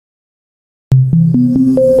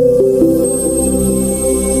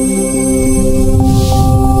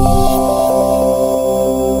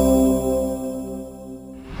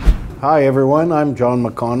Hi everyone, I'm John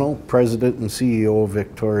McConnell, President and CEO of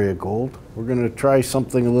Victoria Gold. We're going to try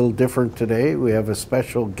something a little different today. We have a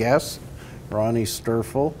special guest, Ronnie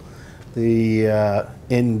Stoeferle, the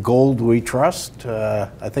In Gold We Trust,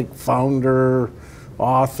 I think founder,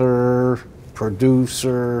 author,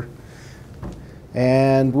 producer.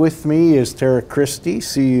 And with me is Tara Christie,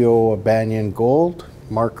 CEO of Banyan Gold,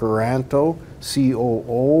 Mark Aranto,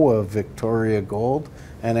 COO of Victoria Gold,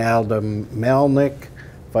 and Adam Melnick,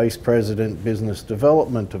 Vice President Business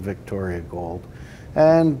Development of Victoria Gold.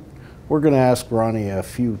 And we're going to ask Ronnie a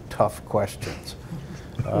few tough questions.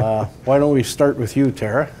 Why don't we start with you,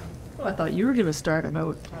 Tara? Well, I thought you were going to start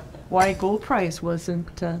about why gold price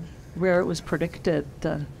wasn't where it was predicted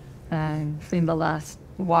in the last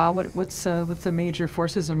while. What's the major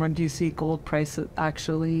forces, and when do you see gold price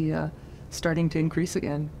actually starting to increase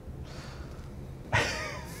again?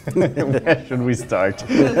 Where should we start?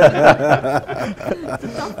 It's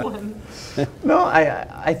a tough one. No,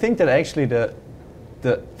 I think that actually the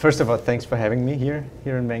first of all, thanks for having me here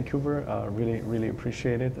in Vancouver. Really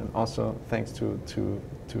appreciate it, and also thanks to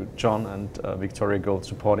John and Victoria Gold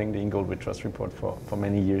supporting the In Gold We Trust report for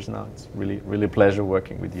many years now. It's really a pleasure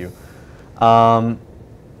working with you. I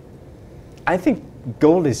think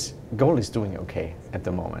gold is doing okay at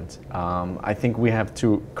the moment. I think we have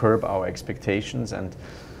to curb our expectations, and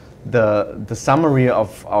the summary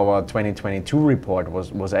of our 2022 report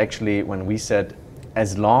was actually when we said,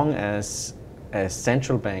 as long as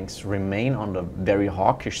central banks remain on the very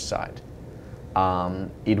hawkish side,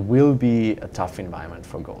 it will be a tough environment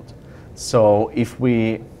for gold. So if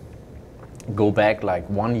we go back like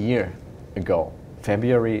 1 year ago,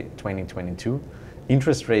 February 2022,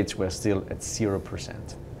 interest rates were still at 0%.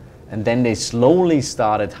 And then they slowly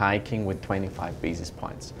started hiking with 25 basis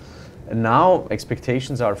points. And now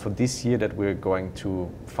expectations are for this year that we're going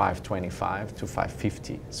to 525 to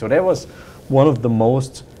 550. So that was one of the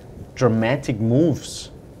most dramatic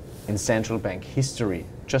moves in central bank history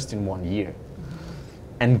just in 1 year.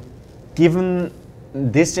 And given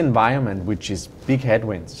this environment, which is big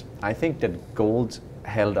headwinds, I think that gold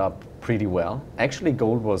held up pretty well. Actually,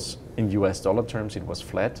 gold was, in US dollar terms, it was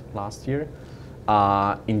flat last year.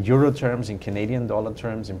 In euro terms, in Canadian dollar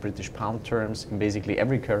terms, in British pound terms, in basically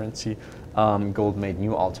every currency, gold made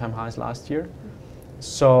new all-time highs last year.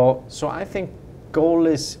 So I think gold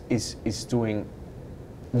is doing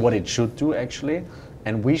what it should do, actually,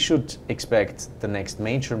 and we should expect the next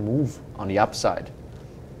major move on the upside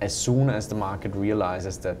as soon as the market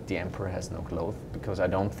realizes that the emperor has no clothes, because I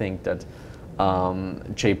don't think that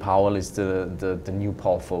Jay Powell is the new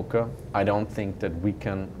Paul Volcker. I don't think that we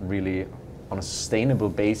can really, on a sustainable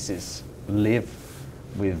basis, live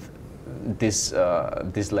with this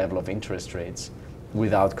level of interest rates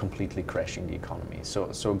without completely crashing the economy.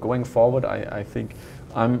 So going forward, I think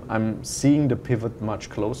I'm seeing the pivot much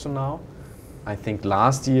closer now. I think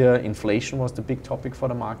last year inflation was the big topic for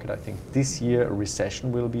the market. I think this year a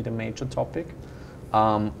recession will be the major topic.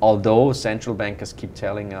 Although central bankers keep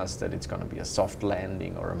telling us that it's going to be a soft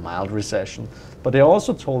landing or a mild recession, but they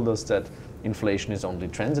also told us that inflation is only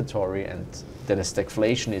transitory and that a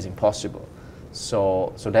stagflation is impossible.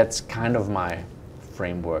 So that's kind of my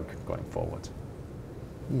framework going forward.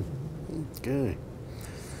 Okay.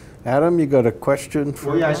 Adam, you got a question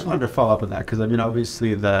for I just wanted to follow up on that, because I mean,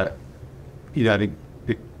 obviously I think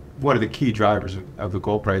one of the key drivers of the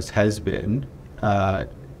gold price has been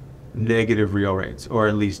negative real rates, or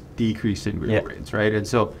at least decreasing real rates, right? And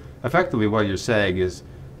so effectively what you're saying is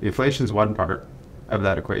inflation is one part of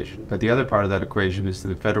that equation, but the other part of that equation is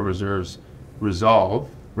the Federal Reserve's resolve,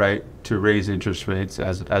 right, to raise interest rates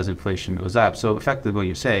as inflation goes up. So effectively what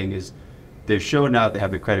you're saying is they've shown now they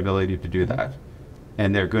have the credibility to do that,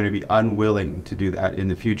 and they're going to be unwilling to do that in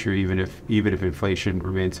the future, even if inflation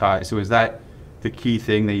remains high. So is that the key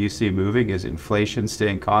thing that you see moving, is inflation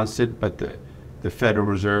staying constant, but the Federal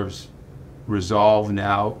Reserve's resolve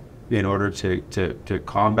now in order to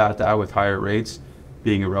combat that with higher rates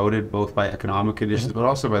being eroded both by economic conditions, but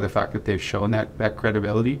also by the fact that they've shown that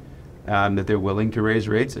credibility, that they're willing to raise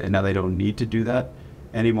rates, and now they don't need to do that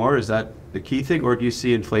anymore? Is that the key thing, or do you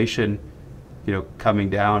see inflation, coming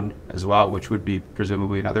down as well, which would be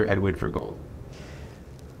presumably another headwind for gold?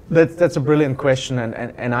 That's a brilliant question,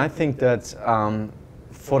 and I think that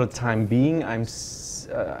for the time being, I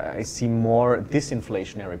see more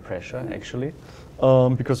disinflationary pressure, actually.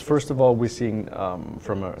 Because first of all, we're seeing,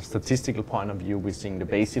 from a statistical point of view, we're seeing the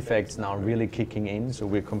base effects now really kicking in. So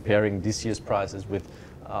we're comparing this year's prices with,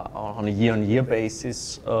 on a year-on-year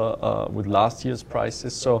basis, with last year's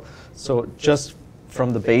prices. So just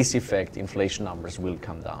from the base effect, inflation numbers will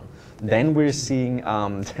come down. Then we're seeing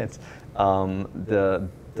that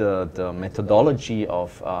the methodology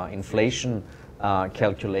of inflation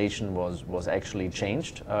calculation was actually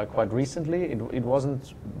changed quite recently. It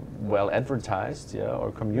wasn't well advertised, yeah,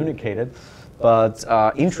 or communicated, but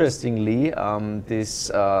interestingly,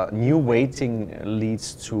 this new weighting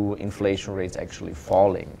leads to inflation rates actually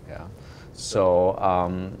falling. Yeah. So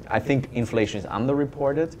I think inflation is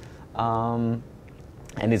underreported,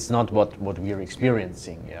 and it's not what we are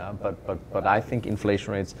experiencing. Yeah, but I think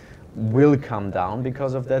inflation rates will come down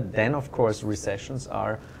because of that. Then of course recessions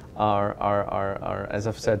are as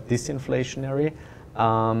I've said, disinflationary.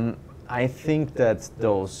 I think that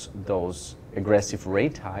those aggressive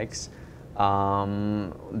rate hikes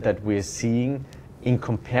that we're seeing in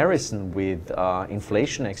comparison with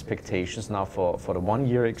inflation expectations now for the 1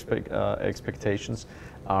 year expectations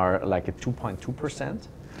are like at 2.2%.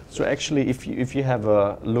 So actually, if you have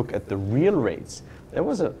a look at the real rates, there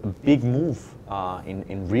was a big move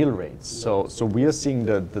in real rates. So we are seeing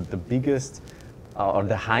the biggest or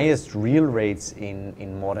the highest real rates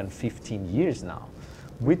in more than 15 years now,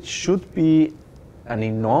 which should be an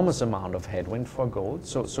enormous amount of headwind for gold.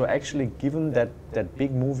 So actually, given that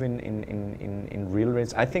big move in real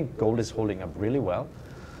rates, I think gold is holding up really well.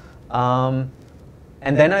 And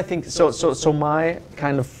then I think so my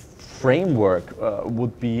kind of framework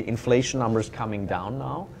would be inflation numbers coming down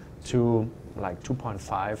now to like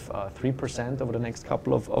 2.5, 3% over the next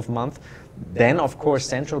couple of months. Then, of course,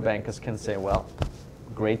 central bankers can say, well,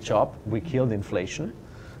 great job, we killed inflation.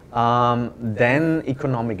 Then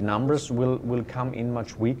economic numbers will come in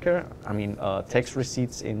much weaker. I mean, tax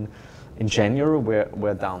receipts in January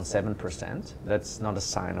were down 7%. That's not a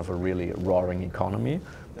sign of a really roaring economy.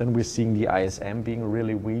 Then we're seeing the ISM being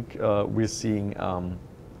really weak. We're seeing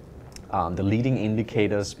the leading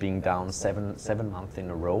indicators being down seven months in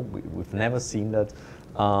a row. We've never seen that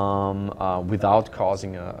without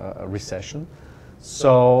causing a recession.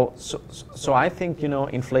 So I think, you know,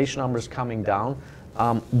 inflation numbers coming down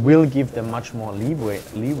will give them much more leeway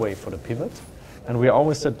for the pivot. And we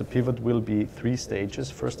always said the pivot will be 3 stages.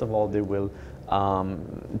 First of all, they will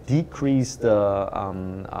decrease the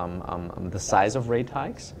size of rate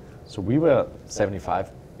hikes. So we were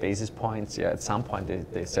 75 basis points. Yeah, at some point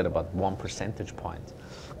they said about 1 percentage point.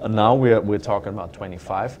 And now we're talking about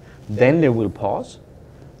 25. Then they will pause,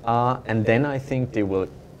 and then I think they will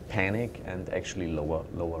panic and actually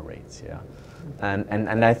lower rates. Yeah,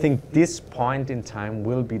 and I think this point in time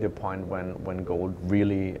will be the point when gold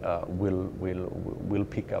really will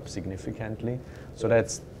pick up significantly. So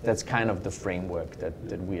that's kind of the framework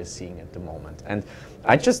that we are seeing at the moment. And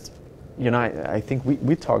I just, you know, I think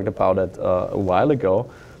we talked about it a while ago.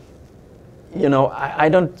 You know,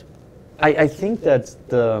 I think that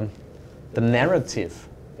the narrative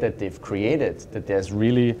that they've created, that there's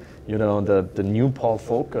really, you know, the new Paul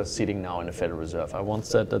Volcker sitting now in the Federal Reserve. I once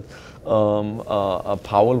said that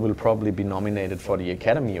Powell will probably be nominated for the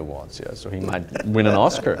Academy Awards, yeah, so he might win an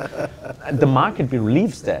Oscar. And the market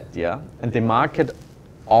believes that, yeah, and the market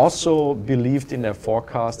also believed in their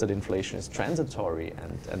forecast that inflation is transitory,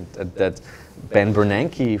 and that Ben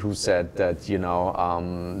Bernanke, who said that, you know,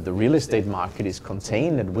 the real estate market is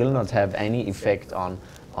contained and will not have any effect on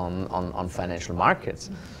financial markets.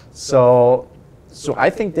 So I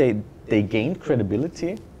think they gained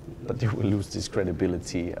credibility, but they will lose this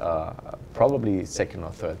credibility probably second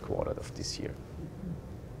or third quarter of this year.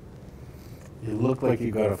 You look like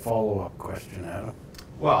you got a follow-up question, Adam.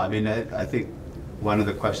 Well, I mean, I think one of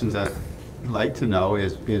the questions I'd like to know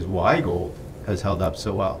is why gold has held up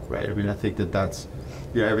so well, right? I mean, I think that's,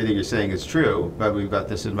 you know, everything you're saying is true, but we've got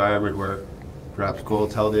this environment where perhaps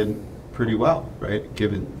gold's held in pretty well, right?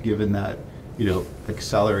 Given that, you know,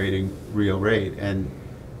 accelerating real rate, and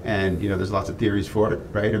you know, there's lots of theories for it,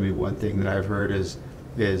 right? I mean, one thing that I've heard is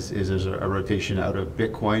there's a rotation out of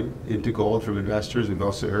Bitcoin into gold from investors. We've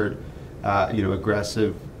also heard, you know,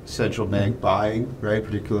 aggressive central bank buying, right?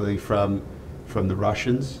 Particularly from the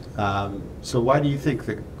Russians. So why do you think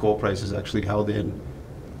the gold price has actually held in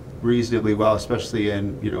reasonably well, especially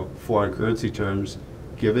in, you know, foreign currency terms,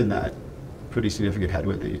 given that pretty significant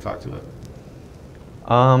headwind that you talked about?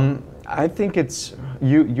 I think it's,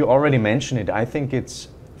 you already mentioned it. I think it's,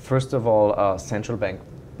 first of all, central bank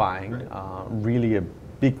buying, right. Really a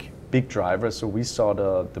big driver. So we saw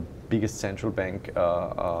the biggest central bank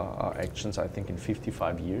actions, I think, in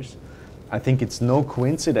 55 years. I think it's no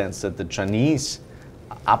coincidence that the Chinese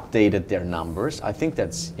updated their numbers. I think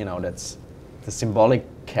that's, you know, that's the symbolic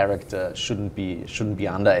character shouldn't be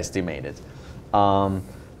underestimated.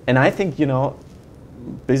 And I think, you know,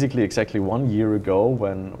 basically exactly 1 year ago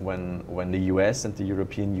when the US and the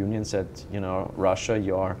European Union said, you know, Russia,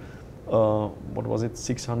 you're what was it,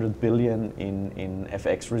 600 billion in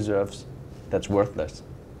FX reserves. That's worthless.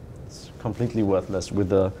 It's completely worthless with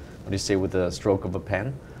the, what do you say, with the stroke of a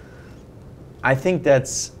pen. I think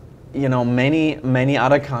that's, you know, many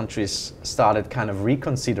other countries started kind of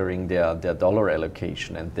reconsidering their dollar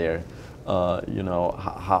allocation and their, you know,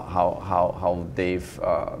 how they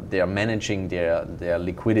are managing their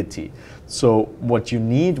liquidity. So what you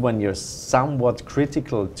need when you're somewhat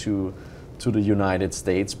critical to the United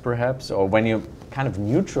States, perhaps, or when you're kind of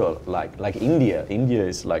neutral, like India. India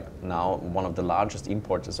is like now one of the largest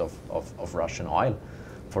importers of Russian oil,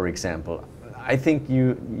 for example. I think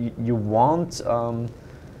you want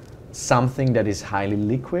something that is highly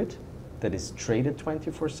liquid, that is traded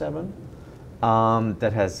 24/7,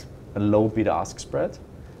 that has a low bid-ask spread,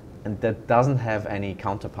 and that doesn't have any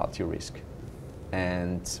counterparty risk.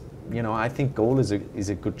 And you know, I think gold is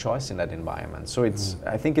a good choice in that environment. So it's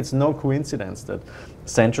I think it's no coincidence that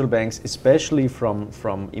central banks, especially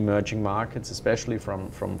from emerging markets, especially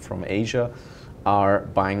from Asia, are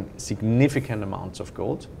buying significant amounts of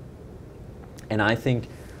gold. And I think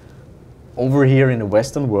over here in the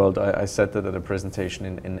Western world, I said that at a presentation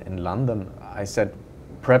in London, I said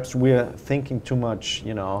perhaps we're thinking too much,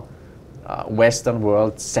 you know, Western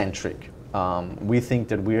world centric. We think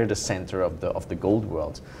that we're the center of the gold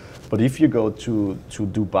world. But if you go to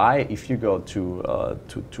Dubai, if you go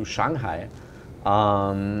to Shanghai,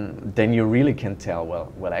 then you really can tell,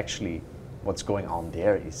 well actually what's going on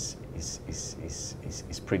there is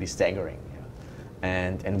pretty staggering.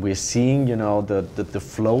 And we're seeing, you know, the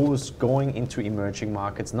flows going into emerging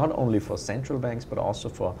markets, not only for central banks but also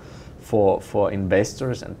for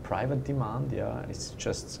investors and private demand. Yeah, it's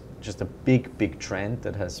just a big trend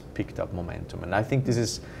that has picked up momentum. And I think this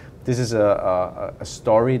is a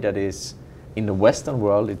story that is in the Western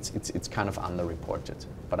world. It's kind of underreported,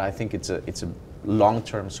 but I think it's a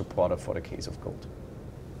long-term supporter for the case of gold.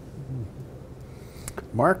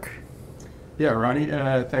 Mark? Yeah, Ronnie,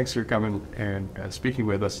 thanks for coming and speaking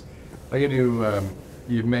with us. I get to,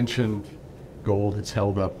 you've mentioned gold has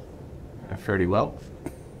held up fairly well,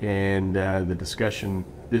 and the discussion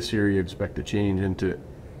this year you expect to change into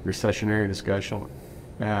recessionary discussion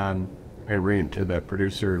and bring it to the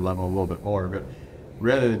producer level a little bit more. But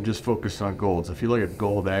rather than just focus on gold, so if you look at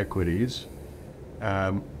gold equities,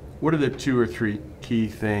 what are the 2 or 3 key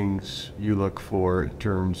things you look for in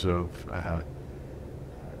terms of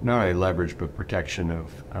not only leverage but protection of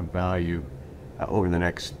value over the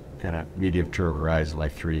next kind of medium-term horizon,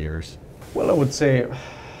 like 3 years? Well, I would say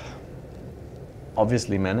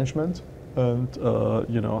obviously management and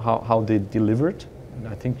you know how they delivered. And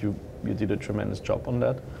I think you did a tremendous job on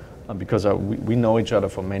that because we know each other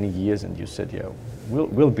for many years, and you said, yeah,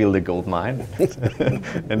 we'll build a gold mine,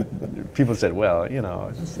 and people said, well, you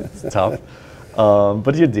know, it's tough,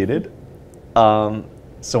 but you did it.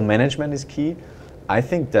 So management is key. I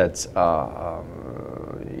think that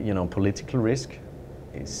you know, political risk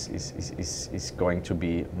is going to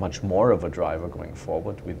be much more of a driver going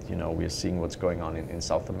forward. With, you know, we're seeing what's going on in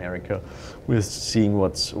South America. We're seeing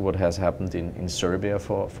what has happened in Serbia,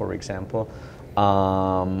 for example.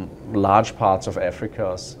 Large parts of Africa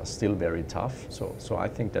are still very tough. So I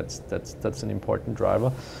think that's an important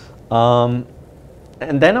driver. And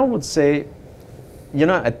then I would say, you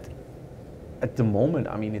know, at the moment,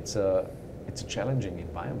 I mean, it's a challenging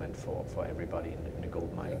environment for everybody in the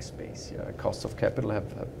gold mining space. Yeah, costs of capital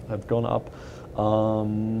have gone up,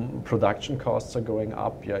 production costs are going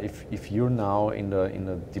up. Yeah, if you're now in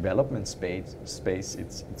the development space,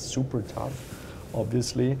 it's super tough,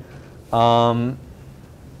 obviously. But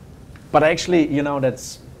actually, you know,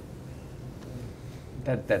 that's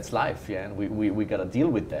life. Yeah, and we gotta deal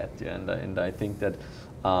with that. Yeah, and I think that.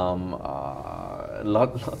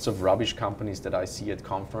 Lots of rubbish companies that I see at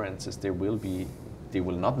conferences, they will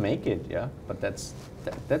not make it, yeah, but that's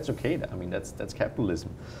okay. I mean, that's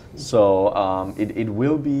capitalism. So it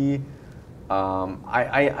will be.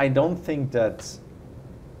 I don't think that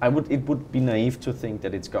it would be naive to think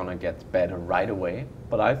that it's gonna get better right away.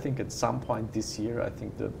 But I think at some point this year, I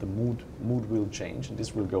think that the mood will change, and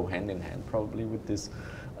this will go hand in hand probably with this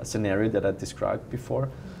scenario that I described before.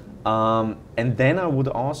 And then I would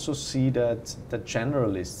also see that the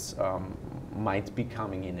generalists might be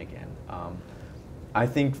coming in again. I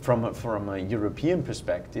think from a European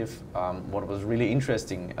perspective, what was really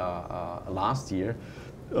interesting last year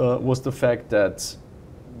was the fact that,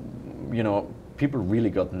 you know, people really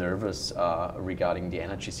got nervous regarding the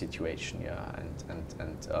energy situation, yeah,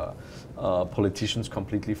 and politicians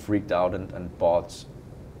completely freaked out and bought,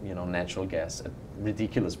 you know, natural gas at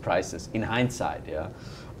ridiculous prices in hindsight, yeah.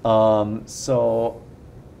 So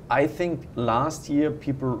I think last year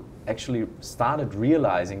people actually started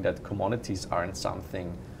realizing that commodities aren't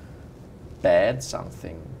something bad,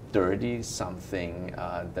 something dirty, something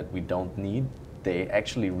that we don't need. They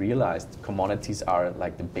actually realized commodities are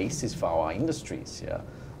like the basis for our industries,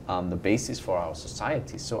 the basis for our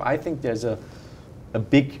society. So I think there's a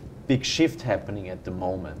big shift happening at the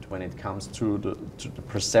moment when it comes to the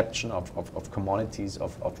perception of commodities,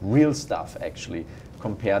 of real stuff actually,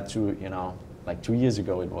 compared to, you know, like 2 years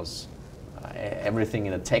ago it was everything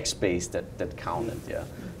in a tech space that counted. Yeah.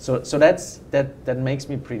 So that makes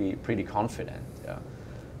me pretty confident. Yeah.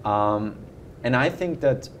 And I think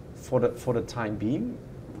that for the time being,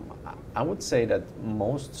 I would say that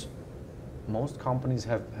most companies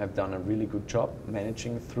have done a really good job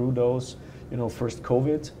managing through those, you know, first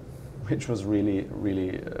COVID, which was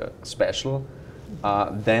really special.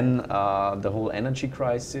 Then the whole energy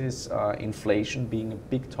crisis, inflation being a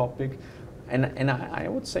big topic, and I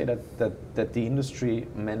would say that the industry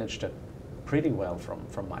managed it pretty well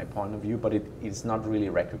from my point of view, but it is not really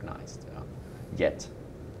recognized yet.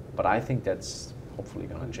 But I think that's hopefully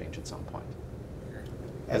going to change at some point.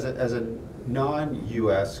 As a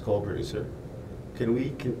non-U.S. gold producer, can we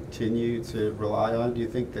continue to rely on, do you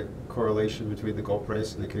think, the correlation between the gold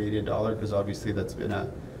price and the Canadian dollar? Because obviously that's been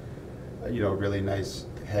a really nice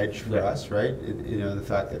hedge for us, right? The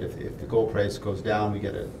fact that if the gold price goes down, we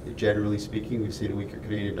get generally speaking, we've seen a weaker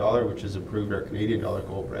Canadian dollar, which has improved our Canadian dollar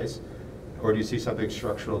gold price. Or do you see something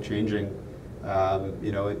structural changing,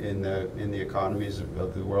 in the economies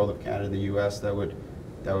of the world, of Canada and the U.S. that would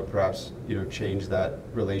perhaps, change that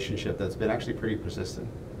relationship that's been actually pretty persistent?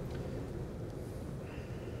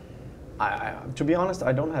 To be honest,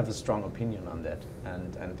 I don't have a strong opinion on that,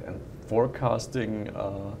 and forecasting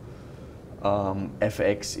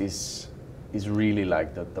FX is really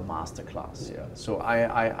like the master class. Yeah. So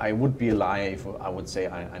I would be a liar if I would say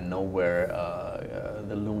I know where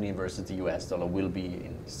the loonie versus the US dollar will be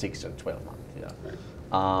in 6 or 12 months. Yeah. Right.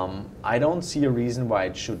 I don't see a reason why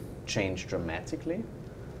it should change dramatically.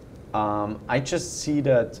 I just see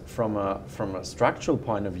that from a structural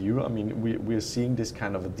point of view. I mean, we're seeing this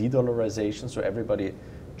kind of a de-dollarization, so everybody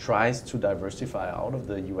tries to diversify out of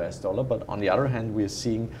the US dollar, but on the other hand, we're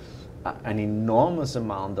seeing an enormous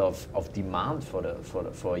amount of demand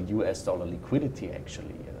for US dollar liquidity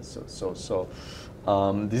actually. Yeah. So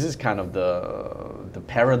this is kind of the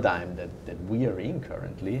paradigm that we are in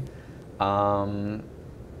currently.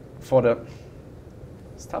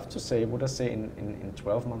 It's tough to say. Would I say in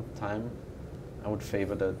 12 months time, I would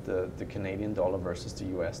favor the Canadian dollar versus the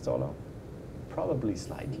US dollar? Probably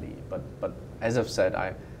slightly, but as I've said,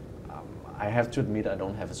 I have to admit I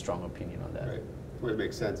don't have a strong opinion on that. Right. Well, it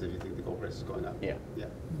makes sense if you think the gold price is going up. Yeah. Yeah.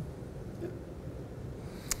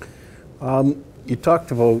 You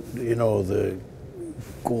talked about, the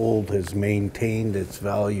gold has maintained its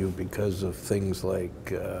value because of things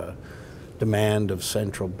like demand of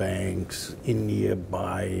central banks, India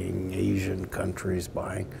buying, Asian countries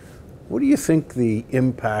buying. What do you think the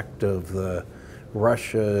impact of the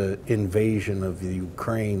Russia invasion of the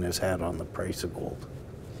Ukraine has had on the price of gold?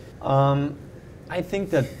 I think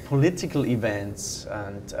that political events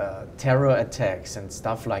and terror attacks and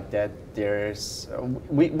stuff like that,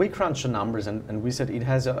 we crunched the numbers and we said it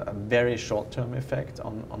has a very short-term effect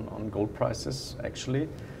on gold prices actually.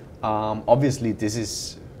 Obviously this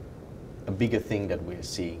is a bigger thing that we're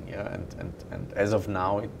seeing, yeah, and as of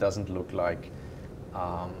now it doesn't look like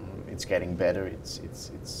it's getting better.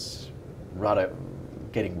 It's rather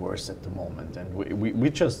getting worse at the moment, and we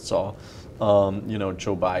just saw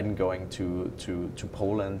Joe Biden going to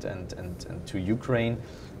Poland and to Ukraine,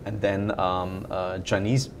 and then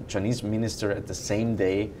Chinese minister at the same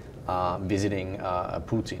day visiting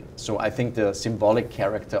Putin. So I think the symbolic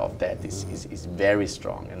character of that is very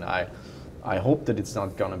strong, and I hope that it's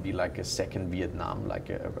not going to be like a second Vietnam, like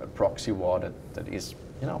a proxy war that is,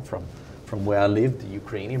 from where I live, the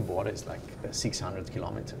Ukrainian border is like 600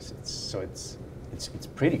 kilometers. It's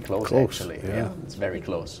pretty close actually. Yeah, it's very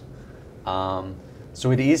close.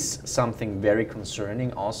 So it is something very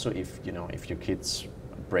concerning. Also, if your kids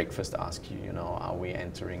at breakfast ask you, are we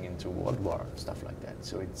entering into World War, stuff like that.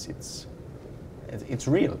 So it's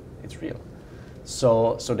real. It's real.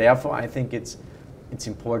 So therefore, I think it's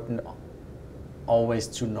important always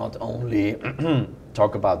to not only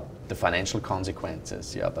talk about the financial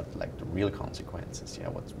consequences, yeah, but like the real consequences, yeah,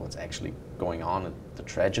 what's actually going on, and the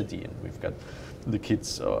tragedy. And we've got the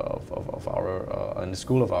kids of our in the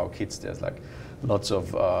school of our kids. There's like lots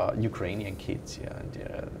of Ukrainian kids, yeah, and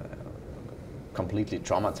they're completely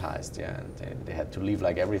traumatized, yeah, and they had to leave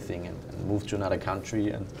like everything and move to another country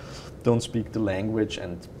and don't speak the language,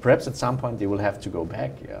 and perhaps at some point they will have to go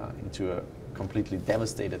back, yeah, into a completely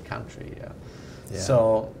devastated country. Yeah.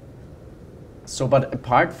 Yeah. But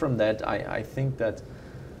apart from that, I think that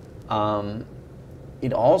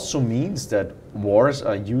it also means that wars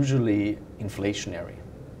are usually inflationary.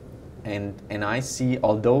 And I see,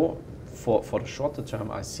 although for the shorter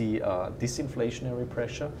term, I see disinflationary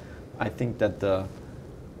pressure, I think that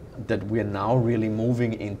that we are now really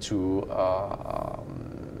moving into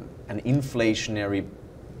an inflationary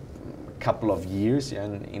couple of years, yeah,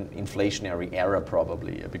 an inflationary era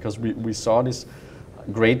probably, yeah, because we saw this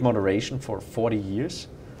great moderation for 40 years,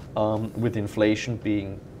 with inflation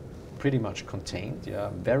being pretty much contained, yeah,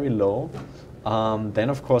 very low. Then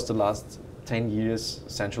of course the last 10 years,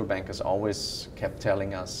 central bankers always kept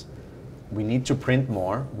telling us, we need to print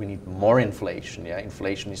more, we need more inflation. Yeah,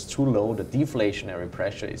 inflation is too low, the deflationary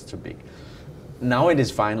pressure is too big. Now it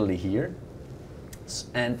is finally here,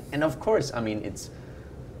 and of course, I mean, it's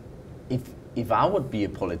if I would be a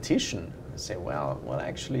politician, I say, well,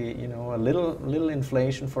 actually, you know, a little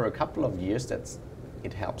inflation for a couple of years,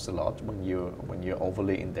 it helps a lot when you're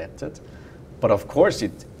overly indebted, but of course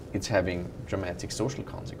it's having dramatic social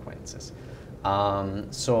consequences.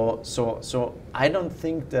 So I don't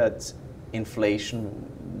think that inflation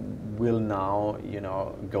will now, you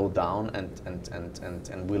know, go down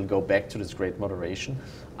and will go back to this great moderation.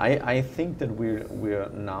 I think that we're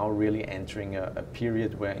now really entering a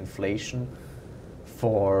period where inflation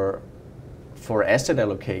for asset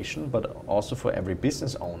allocation, but also for every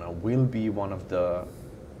business owner, will be one of the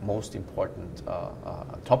most important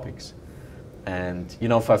topics. And you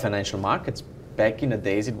know, for financial markets, back in the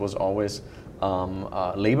days, it was always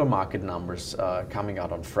labor market numbers coming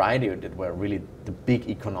out on Friday that were really the big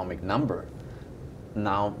economic number.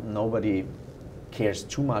 Now nobody cares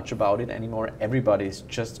too much about it anymore. Everybody is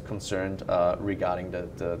just concerned regarding the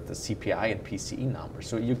CPI and PCE numbers.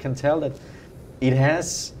 So you can tell that it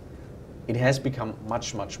has become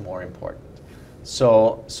much more important.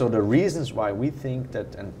 So the reasons why we think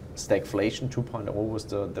that, and stagflation 2.0 was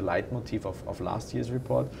the leitmotif of last year's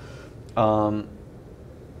report.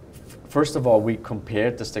 First of all, we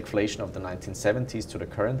compared the stagflation of the 1970s to the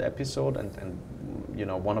current episode, and you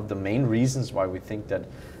know, one of the main reasons why we think that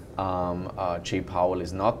Jay Powell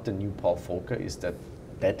is not the new Paul Volcker is that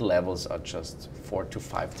debt levels are just 4 to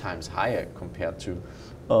 5 times higher compared to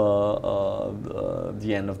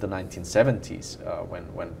the end of the 1970s,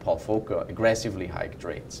 when Paul Volcker aggressively hiked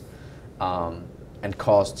rates and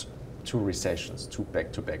caused 2 recessions, 2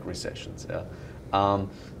 back-to-back recessions. Yeah.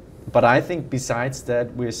 But I think besides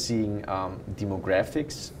that, we're seeing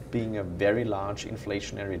demographics being a very large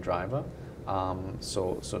inflationary driver,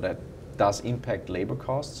 so that does impact labor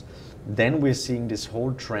costs. Then we're seeing this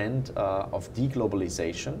whole trend of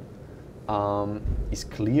deglobalization is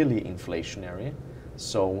clearly inflationary.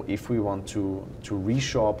 So if we want to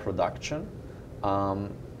reshore production,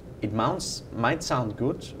 it might sound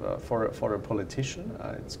good for a politician.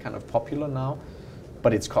 It's kind of popular now,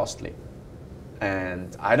 but it's costly.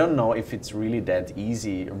 And I don't know if it's really that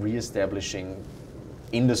easy reestablishing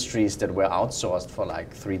industries that were outsourced for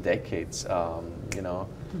like 3 decades, you know,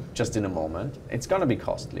 just in a moment. It's going to be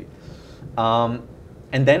costly. And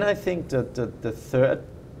then I think that the third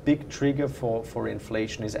big trigger for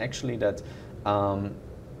inflation is actually that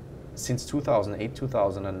since 2008,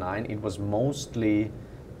 2009, it was mostly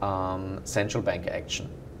central bank action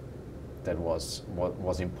that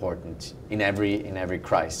was important in every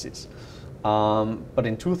crisis. But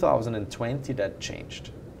in 2020 that changed,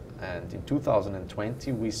 and in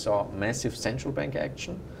 2020 we saw massive central bank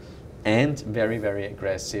action and very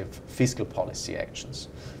aggressive fiscal policy actions.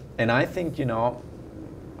 And I think, you know,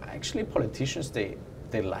 actually politicians, they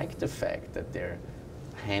like the fact that they're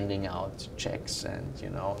handing out checks and, you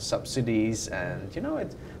know, subsidies, and, you know,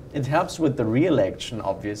 it helps with the re-election,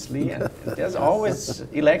 obviously, and there's always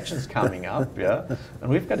elections coming up, yeah. And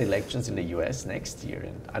we've got elections in the US next year,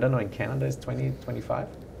 and I don't know, in Canada is 2025?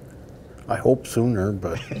 I hope sooner,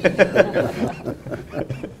 but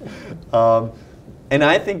and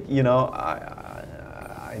I think, you know,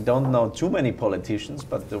 I don't know too many politicians,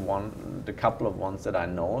 but the couple of ones that I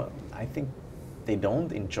know, I think they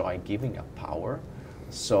don't enjoy giving up power.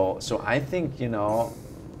 So I think, you know,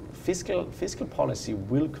 fiscal policy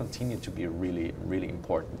will continue to be really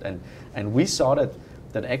important, and we saw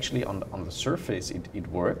that actually on the surface it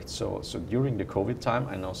worked. So during the COVID time,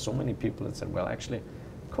 I know so many people that said, well, actually,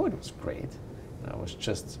 COVID was great. I was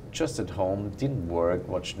just at home, didn't work,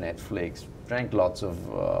 watched Netflix, drank lots of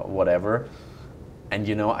whatever, and,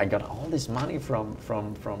 you know, I got all this money from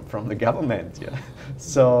the government. Yeah.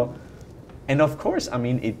 So, and of course, I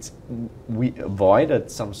mean, we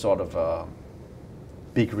avoided some sort of a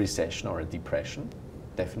big recession or a depression,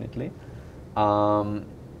 definitely.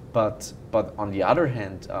 But on the other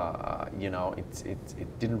hand, you know,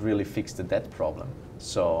 it didn't really fix the debt problem.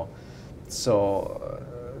 So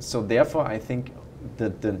therefore, I think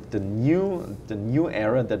the new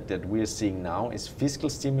era that we are seeing now is fiscal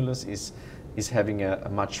stimulus is having a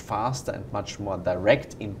much faster and much more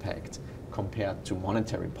direct impact compared to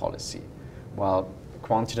monetary policy. While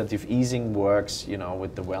quantitative easing works, you know,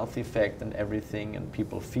 with the wealth effect and everything, and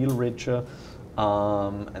people feel richer,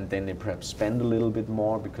 and then they perhaps spend a little bit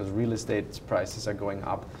more because real estate prices are going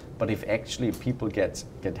up. But if actually people get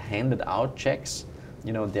handed out checks,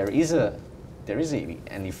 you know, there is an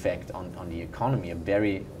effect on the economy, a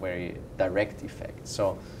very, very direct effect.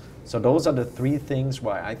 So those are the three things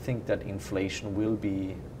why I think that inflation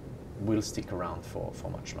will stick around for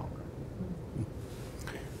much longer.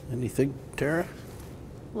 Anything, Tara?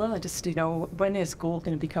 Well, I just, you know, when is gold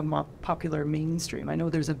going to become more popular mainstream? I know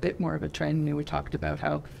there's a bit more of a trend. You know, we talked about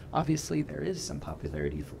how obviously there is some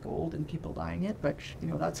popularity for gold and people buying it, but, you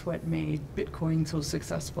know, that's what made Bitcoin so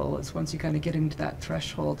successful, is once you kind of get into that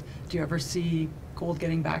threshold. Do you ever see gold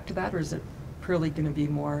getting back to that, or is it purely going to be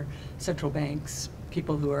more central banks,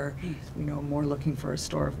 people who are, you know, more looking for a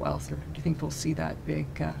store of wealth? Or do you think we'll see that big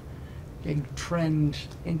trend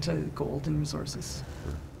into gold and resources?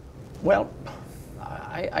 Well,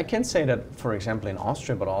 I can say that, for example, in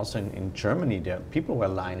Austria, but also in Germany, people were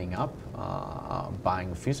lining up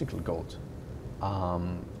buying physical gold.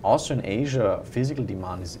 Also in Asia, physical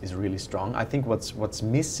demand is really strong. I think what's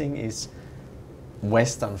missing is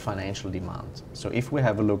Western financial demand. So if we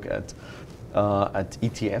have a look at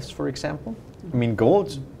ETFs, for example, I mean,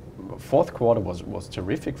 gold, fourth quarter was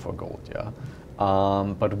terrific for gold, yeah.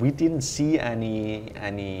 But we didn't see any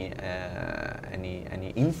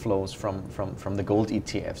inflows from the gold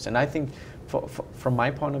ETFs, and I think from my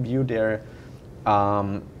point of view, they're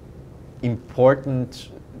important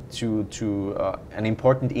an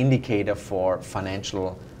important indicator for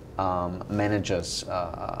financial managers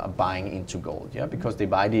buying into gold, yeah, because they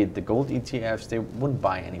buy the gold ETFs, they wouldn't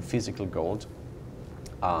buy any physical gold.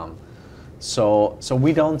 So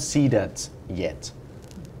we don't see that yet.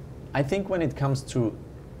 I think when it comes to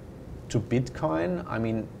Bitcoin, I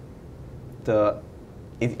mean,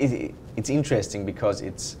 it's interesting because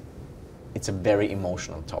it's a very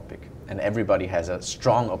emotional topic, and everybody has a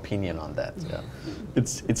strong opinion on that. Yeah.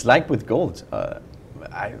 It's like with gold.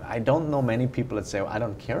 I don't know many people that say, I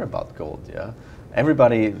don't care about gold. Yeah,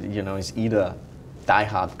 everybody, you know, is either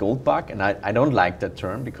diehard gold bug, and I don't like that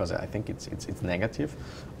term because I think it's negative,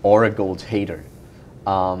 or a gold hater.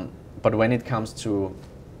 But when it comes to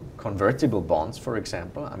convertible bonds, for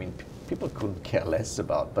example, I mean, people couldn't care less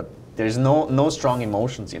about, but there's no strong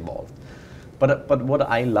emotions involved. But what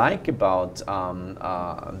I like about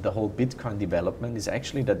the whole Bitcoin development is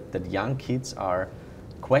actually that young kids are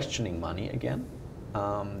questioning money again.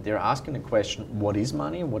 They're asking the question, what is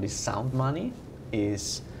money? What is sound money?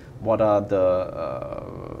 What are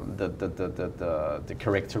the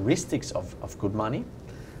characteristics of good money?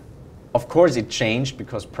 Of course, it changed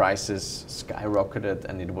because prices skyrocketed,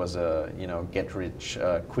 and it was a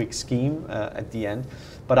get-rich-quick scheme at the end.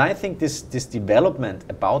 But I think this development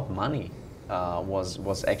about money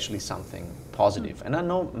was actually something positive. And I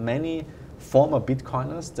know many former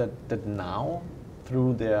Bitcoiners that now,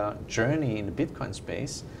 through their journey in the Bitcoin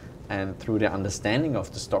space and through their understanding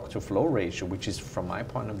of the stock-to-flow ratio, which is, from my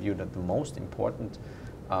point of view, that the most important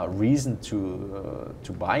reason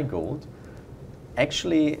to buy gold,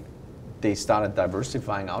 actually they started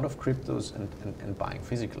diversifying out of cryptos and buying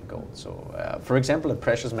physical gold. So, for example, at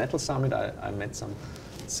Precious Metal Summit, I met some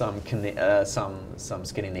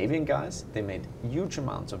Scandinavian guys. They made huge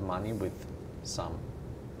amounts of money with some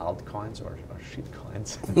altcoins or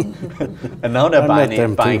shitcoins, and now they're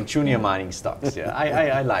buying junior mining stocks. Yeah,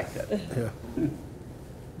 I like that. Yeah.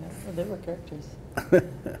 Yeah, they were characters.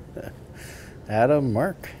 Adam,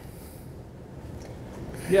 Mark.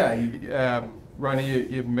 Yeah, Ronnie,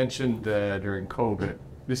 you mentioned during COVID,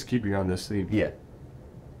 just keeping on this theme. Yeah.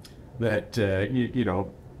 That you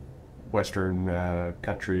know, Western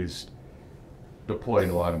countries deployed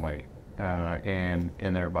a lot of money, and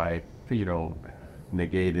thereby, you know,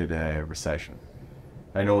 negated a recession.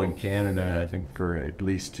 I know in Canada, I think for at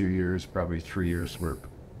least 2 years, probably 3 years,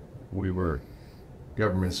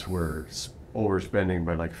 governments were overspending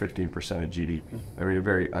by like 15% of GDP. I mean,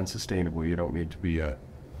 very unsustainable. You don't need to be an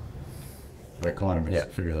economist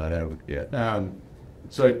to figure that out yet.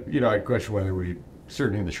 So, you know, I question whether we,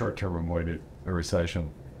 certainly in the short term, avoided a recession.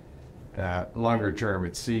 Longer term,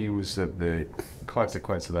 it seems that the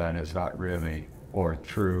consequence of that is not really borne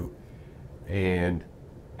through. And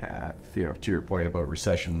to your point about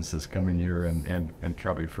recessions this coming year and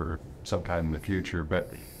probably for some time in the future,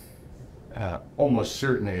 but almost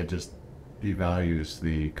certainly it just devalues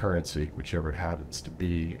the currency, whichever it happens to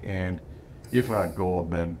be. And if not gold,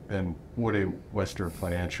 then what do Western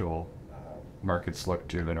financial markets look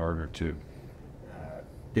to in order to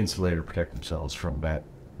insulate or protect themselves from that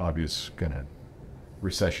obvious kind of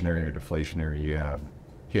recessionary or deflationary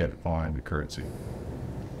hit on the currency?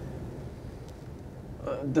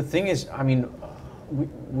 The thing is, I mean,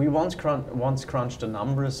 we once crunched the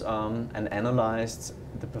numbers and analyzed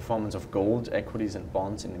the performance of gold, equities, and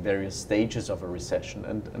bonds in various stages of a recession.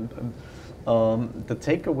 And the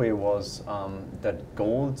takeaway was that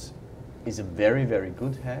gold is a very, very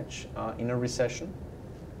good hedge in a recession,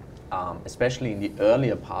 especially in the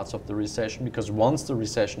earlier parts of the recession, because once the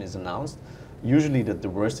recession is announced, usually the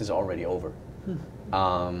worst is already over.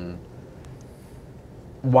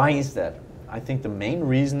 Why is that? I think the main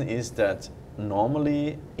reason is that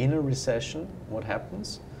normally in a recession, what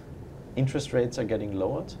happens? Interest rates are getting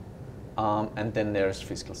lowered, and then there's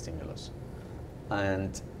fiscal stimulus.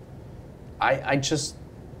 And I just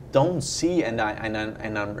don't see, and I'm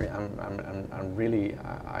really,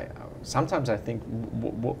 sometimes I think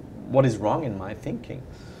what is wrong in my thinking,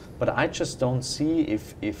 but I just don't see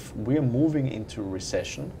if we're moving into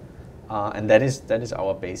recession, and that is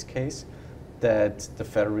our base case, that the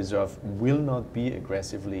Federal Reserve will not be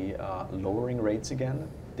aggressively lowering rates again.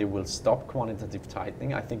 They will stop quantitative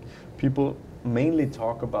tightening. I think people mainly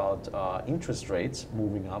talk about interest rates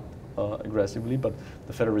moving up aggressively, but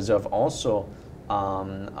the Federal Reserve also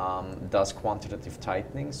does quantitative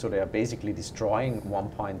tightening. So they are basically destroying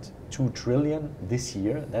 1.2 trillion this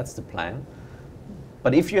year. That's the plan.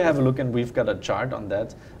 But if you have a look, and we've got a chart on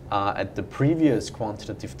that, at the previous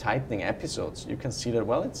quantitative tightening episodes, you can see that,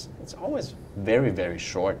 well, it's always very, very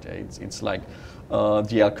short. It's like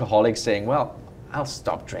the alcoholic saying, well, I'll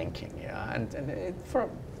stop drinking, yeah, and for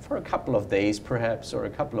a couple of days perhaps, or a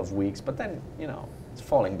couple of weeks, but then, you know, it's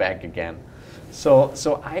falling back again. So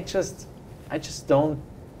I just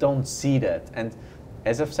don't see that. And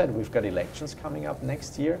as I've said, we've got elections coming up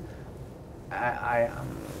next year.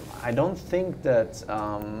 I don't think that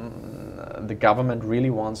the government really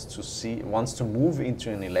wants to move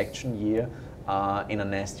into an election year in a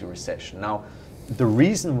nasty recession. Now, the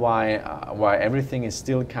reason why everything is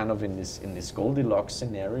still kind of in this Goldilocks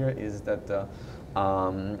scenario is that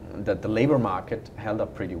the labor market held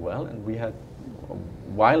up pretty well, and we had a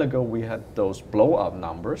while ago we had those blowout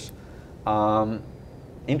numbers.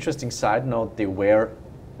 Interesting side note: they were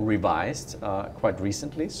revised quite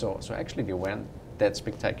recently, so actually they weren't that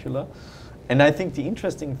spectacular. And I think the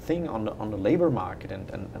interesting thing on the labor market,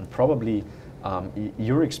 and probably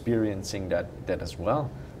you're experiencing that as well.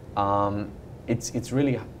 It's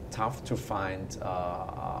really tough to find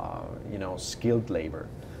skilled labor,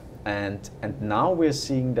 and now we're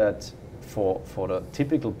seeing that for the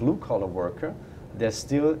typical blue collar worker, there's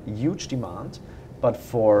still huge demand, but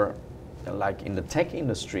for like in the tech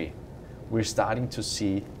industry, we're starting to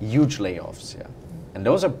see huge layoffs, yeah, and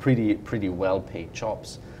those are pretty well paid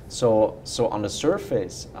jobs. So on the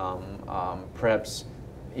surface, perhaps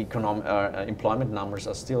employment numbers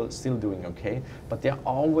are still doing okay, but they're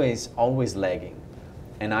always lagging.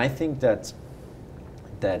 And I think that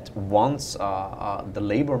once the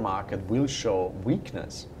labor market will show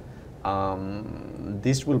weakness,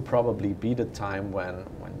 this will probably be the time when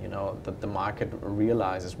that the market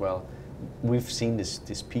realizes, well, we've seen this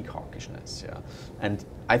peak hawkishness, yeah. And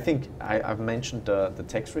I think I've mentioned the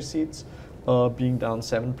tax receipts being down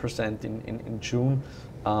 7% in June.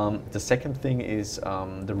 The second thing is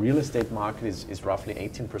the real estate market is roughly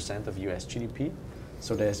 18% of US GDP.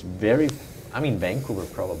 So there's Vancouver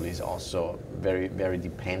probably is also very, very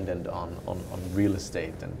dependent on real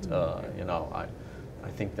estate. And I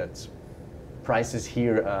think that prices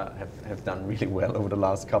here have done really well over the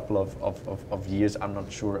last couple of years. I'm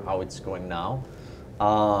not sure how it's going now.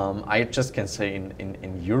 I just can say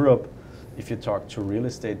in Europe, if you talk to real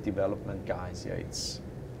estate development guys, yeah, it's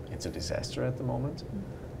a disaster at the moment.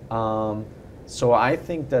 So I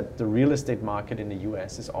think that the real estate market in the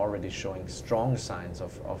US is already showing strong signs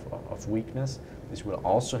of weakness. This will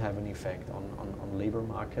also have an effect on labor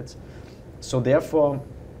markets. So therefore,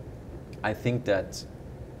 I think that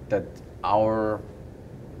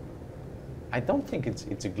I don't think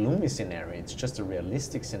it's a gloomy scenario. It's just a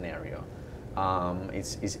realistic scenario.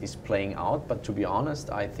 It's playing out, but to be honest,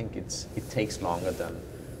 I think it takes longer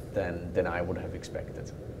than I would have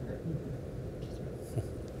expected.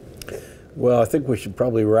 Well, I think we should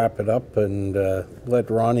probably wrap it up and let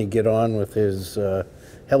Ronnie get on with his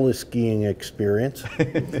heli-skiing experience.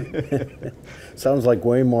 Sounds like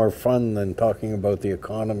way more fun than talking about the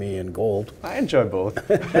economy and gold. I enjoy both.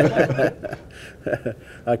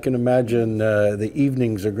 I can imagine the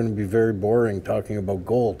evenings are going to be very boring talking about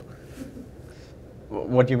gold.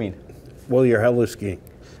 What do you mean? Well, you're heli-skiing.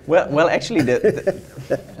 Well, actually,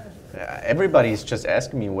 everybody's just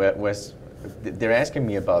asking me they're asking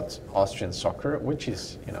me about Austrian soccer, which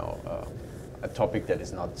is, you know, a topic that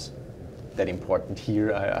is not that important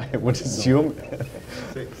here, I would assume,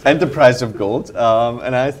 and the price of gold.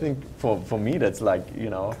 And I think for me, that's like, you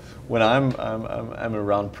know, when I'm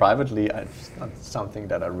around privately, it's not something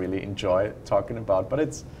that I really enjoy talking about. But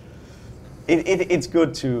it's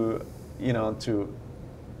good to, you know, to.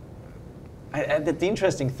 The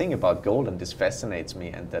interesting thing about gold, and this fascinates me,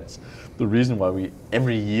 and that's the reason why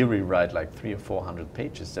every year we write like 300 or 400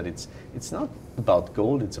 pages, that it's not about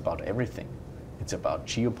gold, it's about everything. It's about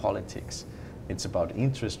geopolitics, it's about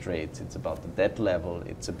interest rates, it's about the debt level,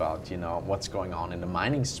 it's about, you know, what's going on in the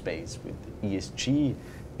mining space with ESG,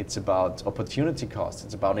 it's about opportunity costs,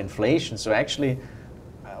 it's about inflation. So actually,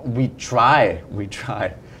 we try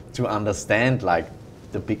to understand like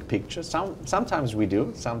the big picture. Sometimes we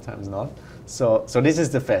do, sometimes not. So this is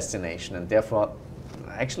the fascination, and therefore,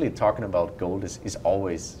 actually talking about gold is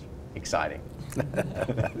always exciting.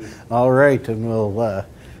 All right, and we'll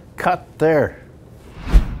cut there.